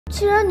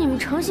既然你们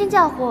诚心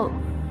嫁祸，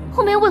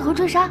后面为何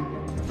追杀？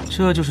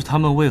这就是他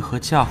们为何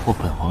嫁祸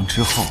本王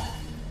之后，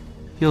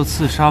又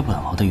刺杀本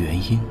王的原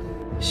因。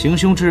行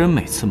凶之人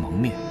每次蒙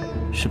面，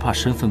是怕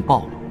身份暴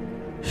露，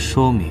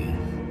说明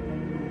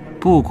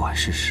不管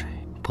是谁，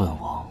本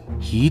王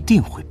一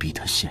定会逼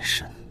他现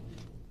身。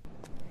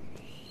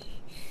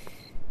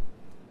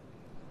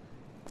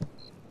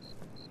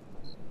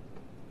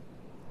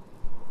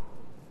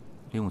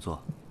林仵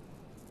作，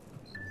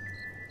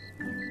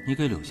你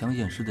给柳香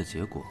验尸的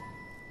结果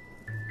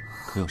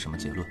可有什么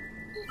结论？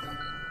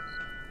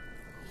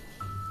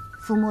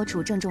伏魔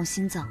主正中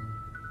心脏，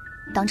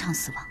当场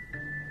死亡。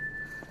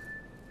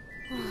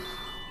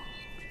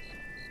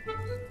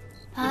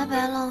白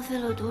白浪费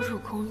了独处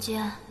空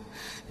间，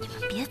你们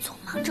别总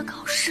忙着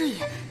搞事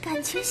业，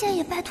感情线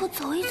也拜托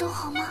走一走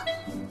好吗？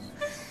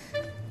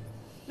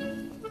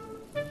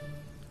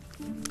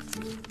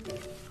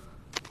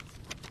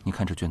你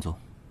看这卷宗。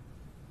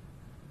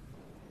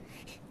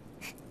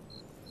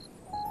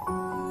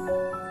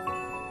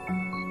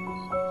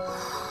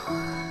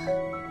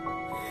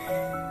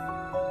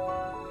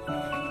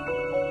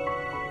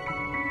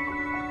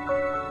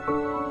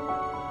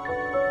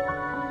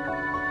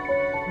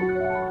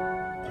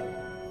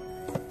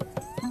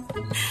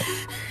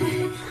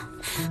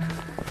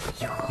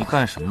你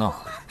干什么呢？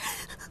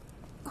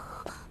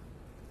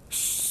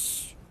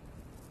嘘，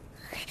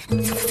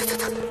走。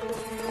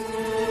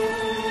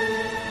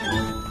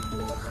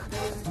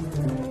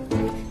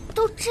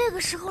都这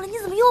个时候了，你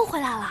怎么又回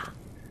来了？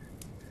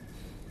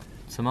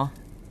怎么，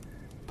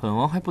本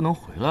王还不能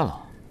回来了？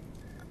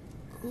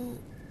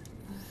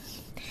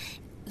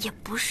也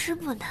不是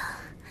不能。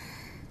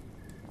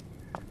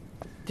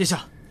殿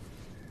下，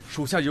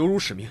属下有辱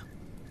使命，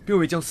并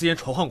未将私言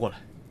传唤过来。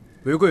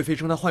韦贵妃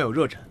称她患有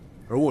热疹，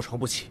而卧床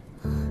不起。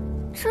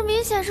这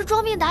明显是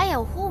装病打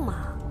掩护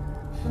嘛！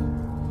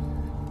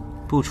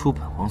不出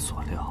本王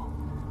所料，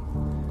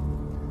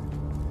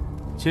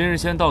今日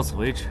先到此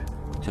为止。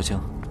小青，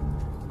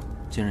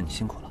今日你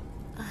辛苦了，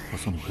我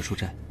送你回书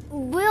斋。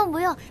不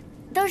用，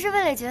都是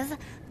为了角色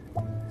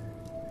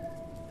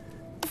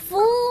服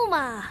务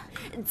嘛。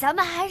咱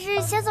们还是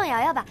先送瑶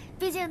瑶吧，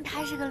毕竟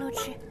她是个路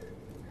痴。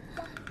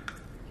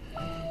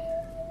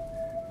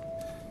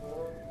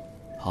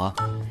好啊，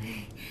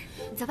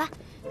走吧。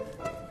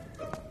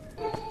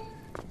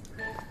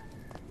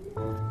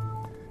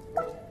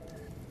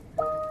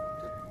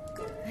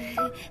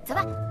走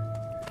吧。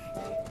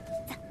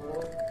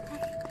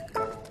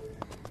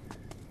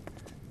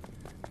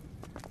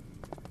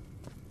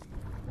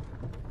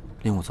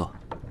林仵作，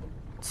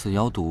此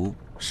妖毒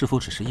是否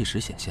只是一时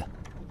显现？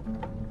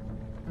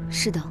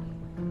是的，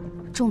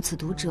中此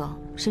毒者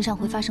身上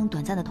会发生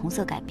短暂的瞳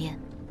色改变，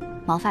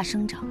毛发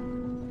生长，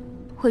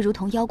会如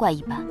同妖怪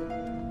一般。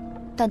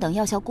但等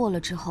药效过了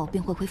之后，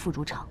便会恢复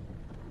如常。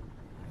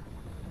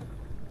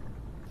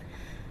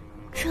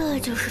这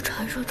就是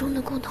传说中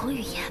的共同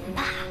语言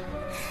吧？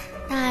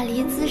那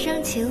离滋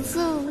生情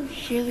愫，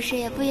是不是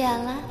也不远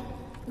了？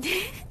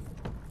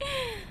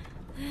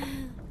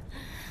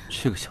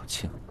这个小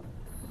青，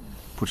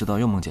不知道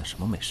又梦见什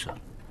么美事了。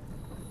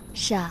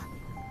是啊，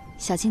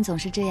小青总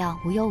是这样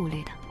无忧无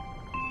虑的。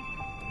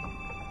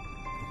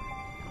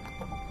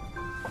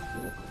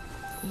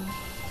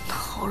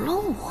讨论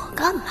我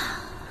干嘛？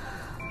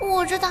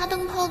我这大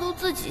灯泡都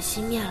自己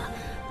熄灭了，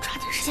抓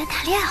紧时间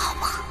谈恋爱好不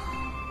好？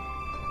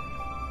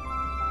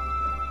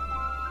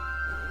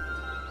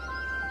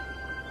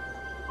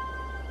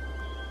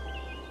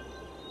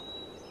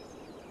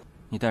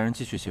你带人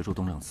继续协助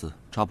东正司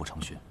抓捕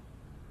程巡，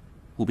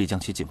务必将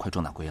其尽快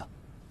捉拿归案。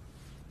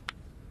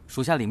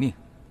属下领命。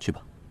去吧。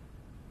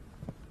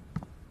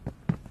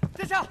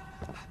殿下，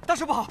大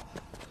事不好，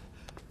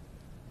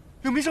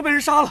柳明生被人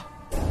杀了。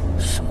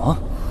什么？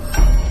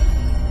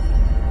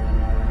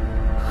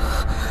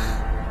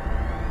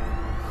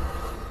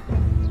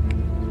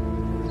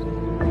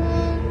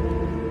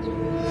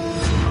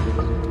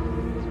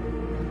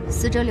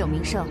死者柳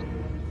明胜，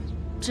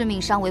致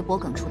命伤为脖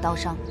梗处刀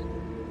伤，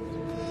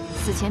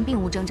死前并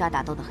无挣扎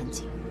打斗的痕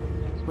迹，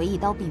为一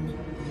刀毙命，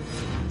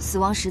死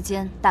亡时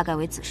间大概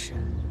为子时。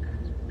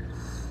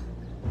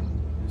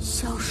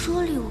小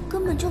说里我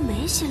根本就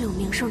没写柳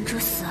明胜之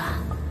死啊！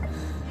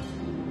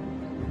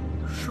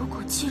如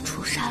果纪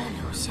楚杀了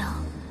柳香，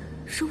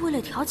是为了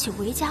挑起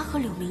韦家和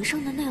柳明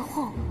胜的内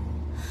讧，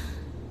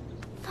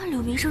那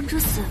柳明胜之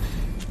死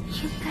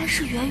应该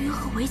是源于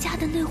和韦家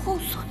的内讧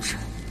所致。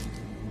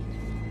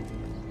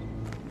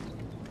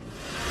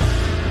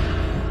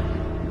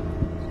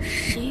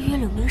谁与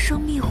柳明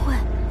生密会，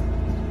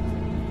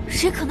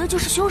谁可能就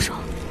是凶手。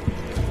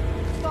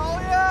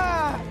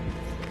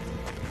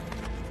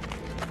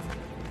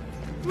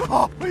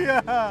老爷，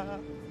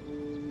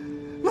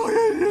老爷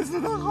日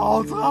死的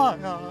好惨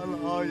呀！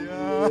老爷，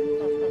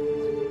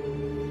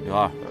柳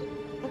二，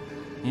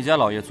你家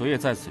老爷昨夜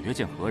在此约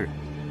见何人？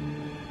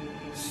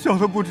小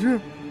的不知，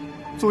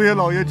昨夜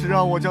老爷只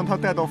让我将他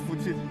带到附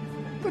近，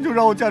他就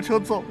让我驾车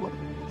走了。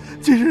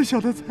今日小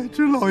的才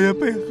知老爷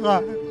被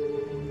害。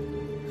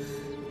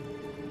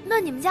那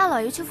你们家老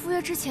爷去赴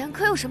约之前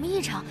可有什么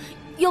异常？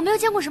有没有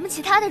见过什么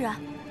其他的人？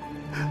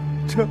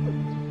这，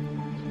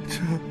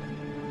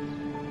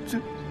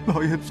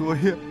老爷昨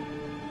夜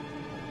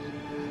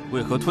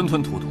为何吞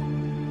吞吐吐？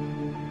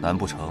难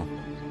不成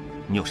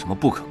你有什么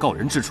不可告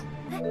人之处？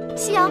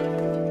夕阳，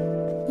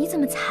你怎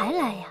么才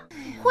来呀？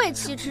晦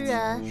气之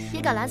人也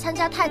敢来参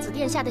加太子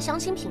殿下的相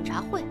亲品茶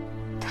会？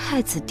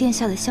太子殿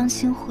下的相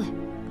亲会，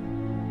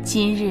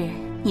今日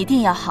你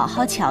定要好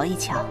好瞧一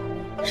瞧，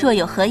若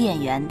有合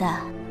眼缘的，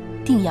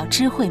定要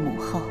知会母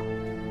后。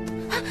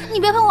你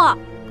别碰我！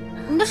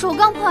你的手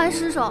刚碰完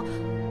失手，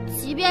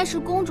即便是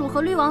公主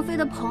和绿王妃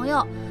的朋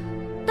友，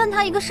但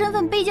她一个身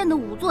份卑贱的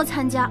仵作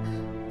参加，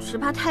只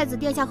怕太子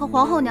殿下和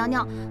皇后娘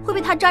娘会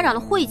被她沾染了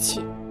晦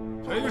气。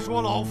谁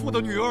说老夫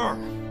的女儿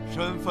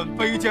身份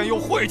卑贱又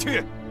晦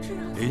气？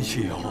林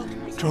夕瑶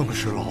正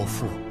是老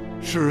夫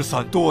失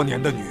散多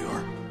年的女儿。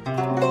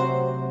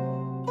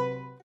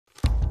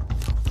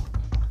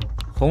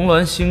红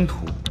鸾星图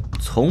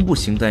从不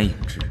形单影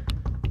只，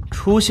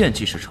出现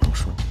即是成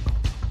说。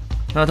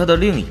那他的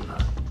另一半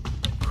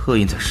刻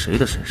印在谁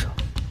的身上？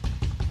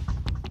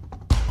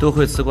都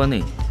会辞官那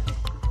年，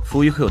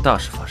扶余可有大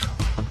事发生。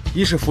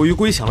一是扶余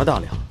归降了大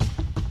梁，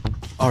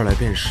二来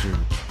便是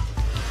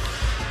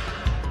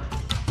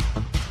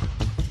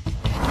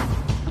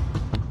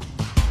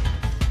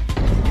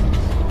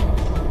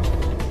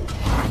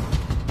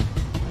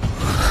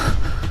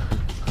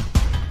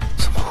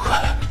怎么会？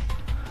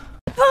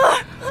凤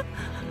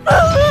儿，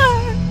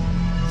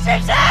是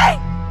谁？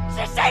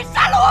是谁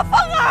杀了我凤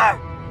儿？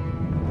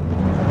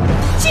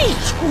记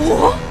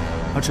楚，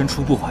儿臣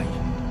初步怀疑，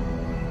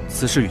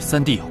此事与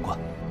三弟有关。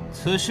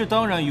此事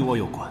当然与我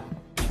有关。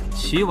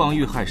齐王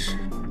遇害时，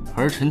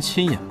儿臣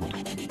亲眼目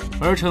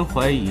睹。儿臣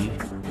怀疑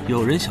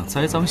有人想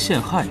栽赃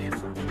陷害于我，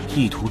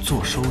意图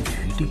坐收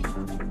渔利。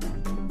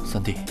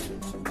三弟，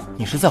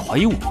你是在怀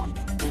疑我？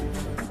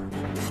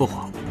父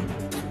皇，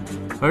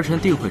儿臣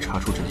定会查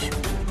出真凶，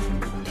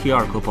替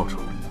二哥报仇，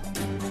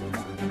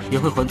也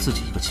会还自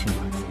己一个清白。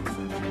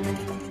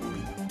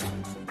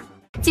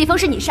季风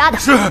是你杀的？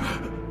是。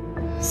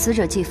死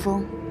者季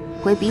风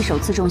为匕首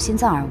刺中心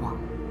脏而亡，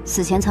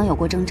死前曾有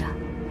过挣扎，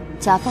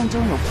甲缝中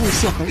有布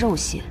屑和肉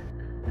屑。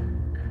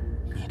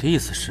你的意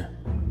思是，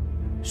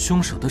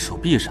凶手的手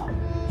臂上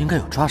应该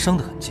有抓伤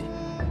的痕迹？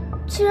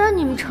既然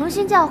你们诚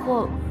心嫁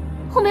祸，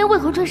后面为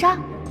何追杀？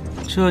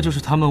这就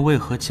是他们为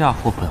何嫁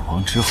祸本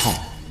王之后，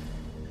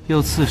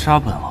又刺杀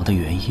本王的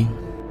原因。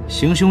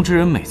行凶之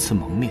人每次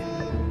蒙面，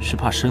是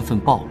怕身份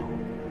暴露，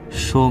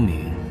说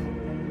明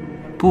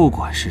不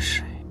管是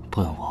谁，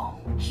本王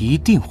一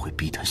定会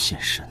逼他现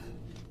身。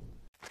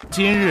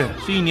今日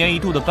是1年1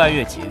度的拜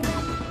月节，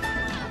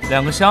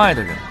两个相爱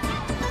的人，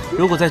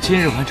如果在今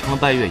日完成了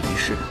拜月仪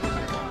式，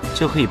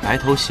就可以白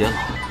头偕老，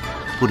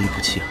不离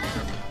不弃。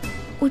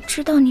我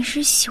知道你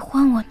是喜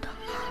欢我的，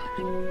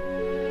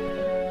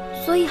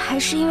所以还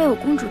是因为我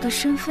公主的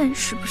身份，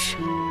是不是？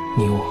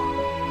你我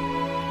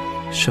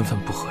身份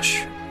不合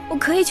适。我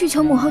可以去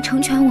求母后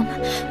成全我们，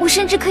我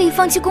甚至可以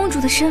放弃公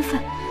主的身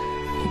份。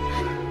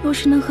若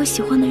是能和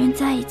喜欢的人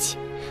在一起，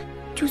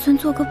就算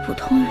做个普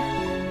通人，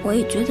我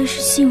也觉得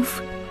是幸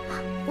福的。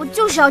我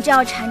就是要这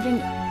样缠着你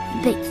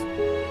一辈子。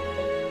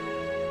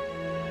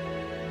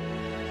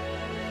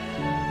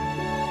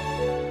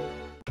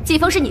季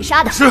风是你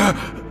杀的？是。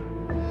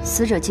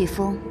死者季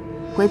风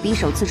为匕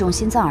首刺中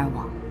心脏而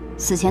亡，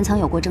死前曾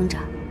有过挣扎，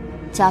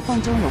甲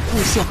缝中有布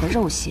屑和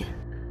肉屑。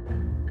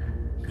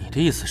你的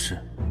意思是，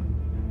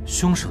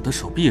凶手的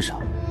手臂上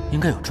应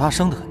该有抓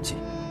伤的痕迹？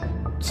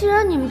既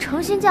然你们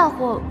诚心嫁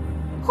祸，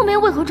后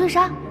面为何追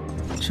杀？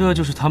这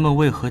就是他们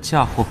为何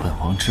嫁祸本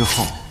王之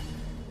后，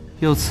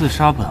又刺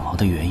杀本王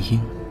的原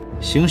因。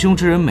行凶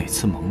之人每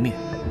次蒙面，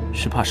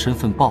是怕身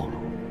份暴露，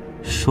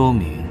说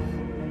明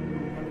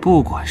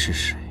不管是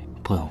谁，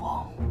本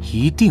王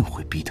一定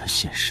会逼他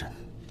现身。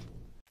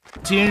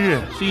今日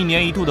是1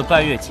年1度的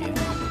拜月节，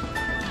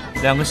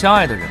两个相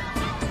爱的人，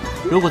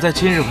如果在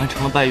今日完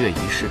成了拜月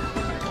仪式，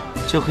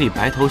就可以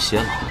白头偕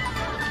老，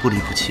不离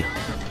不弃。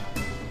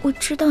我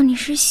知道你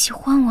是喜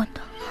欢我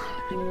的，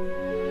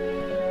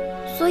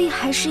所以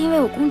还是因为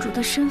我公主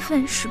的身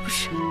份，是不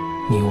是？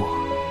你我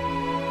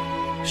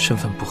身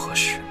份不合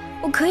适。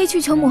我可以去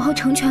求母后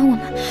成全我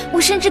们，我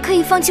甚至可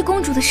以放弃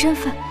公主的身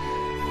份。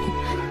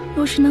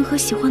若是能和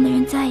喜欢的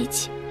人在一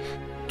起，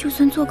就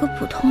算做个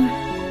普通人，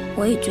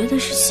我也觉得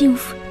是幸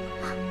福的。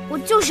我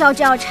就是要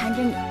这样缠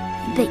着你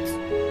一辈子。